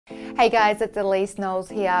Hey guys, it's Elyse Knowles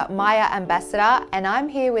here, Maya Ambassador, and I'm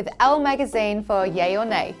here with ELLE Magazine for Yay or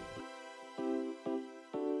Nay.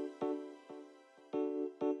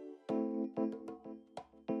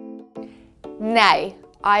 Nay.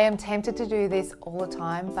 I am tempted to do this all the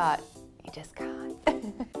time, but you just can't.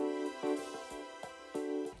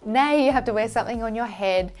 Nay, you have to wear something on your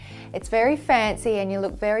head. It's very fancy and you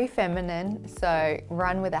look very feminine, so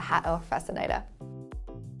run with a hat or a fascinator.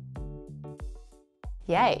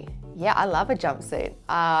 Yay. Yeah, I love a jumpsuit.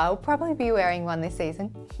 I'll probably be wearing one this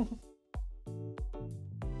season.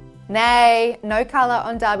 Nay, no colour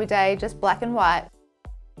on Derby Day, just black and white.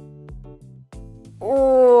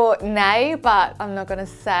 Ooh, nay, but I'm not gonna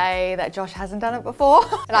say that Josh hasn't done it before.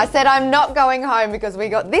 And I said I'm not going home because we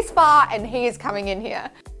got this far and he is coming in here.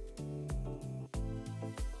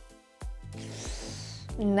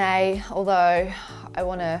 Nay, although I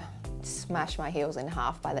wanna smash my heels in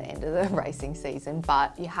half by the end of the racing season,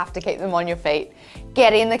 but you have to keep them on your feet.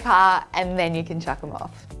 Get in the car and then you can chuck them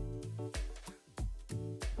off.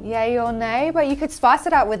 Yay or nay, but you could spice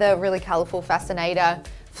it up with a really colourful fascinator,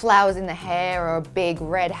 flowers in the hair or a big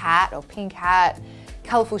red hat or pink hat,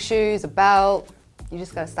 colourful shoes, a belt. You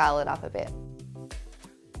just gotta style it up a bit.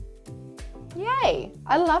 Yay,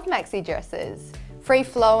 I love maxi dresses. Free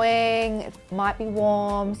flowing, it might be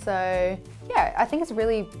warm, so yeah, I think it's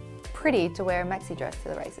really pretty to wear a maxi dress to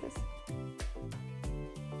the races.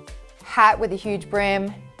 Hat with a huge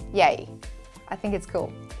brim, yay. I think it's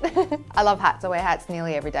cool. I love hats, I wear hats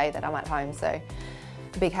nearly every day that I'm at home, so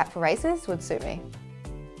a big hat for races would suit me.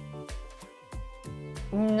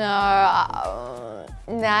 No,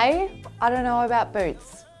 nay, I don't know about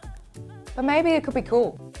boots, but maybe it could be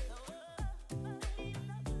cool.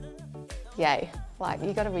 Yay, like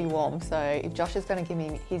you gotta be warm, so if Josh is gonna give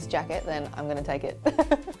me his jacket, then I'm gonna take it.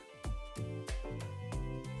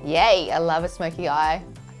 Yay, I love a smoky eye.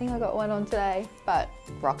 I think I got one on today, but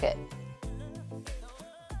rock it.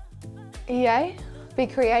 Yay, be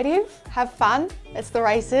creative, have fun. It's the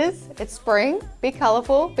races, it's spring, be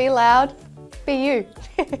colourful, be loud, be you.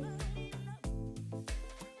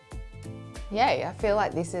 Yay, I feel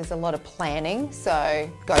like this is a lot of planning, so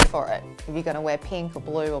go for it. If you're gonna wear pink or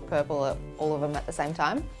blue or purple or all of them at the same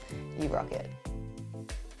time, you rock it.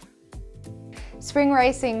 Spring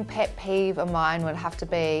racing pet peeve of mine would have to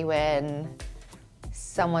be when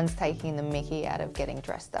someone's taking the mickey out of getting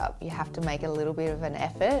dressed up. You have to make a little bit of an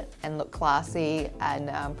effort and look classy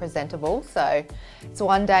and presentable. So it's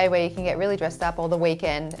one day where you can get really dressed up, or the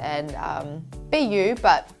weekend, and be you,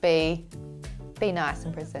 but be nice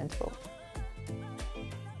and presentable.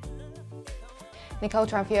 Nicole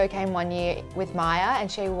Trumfio came one year with Maya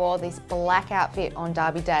and she wore this black outfit on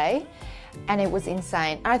Derby Day and it was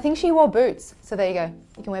insane. And I think she wore boots. So there you go,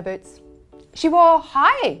 you can wear boots. She wore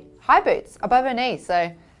high boots above her knees,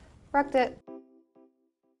 so rocked it.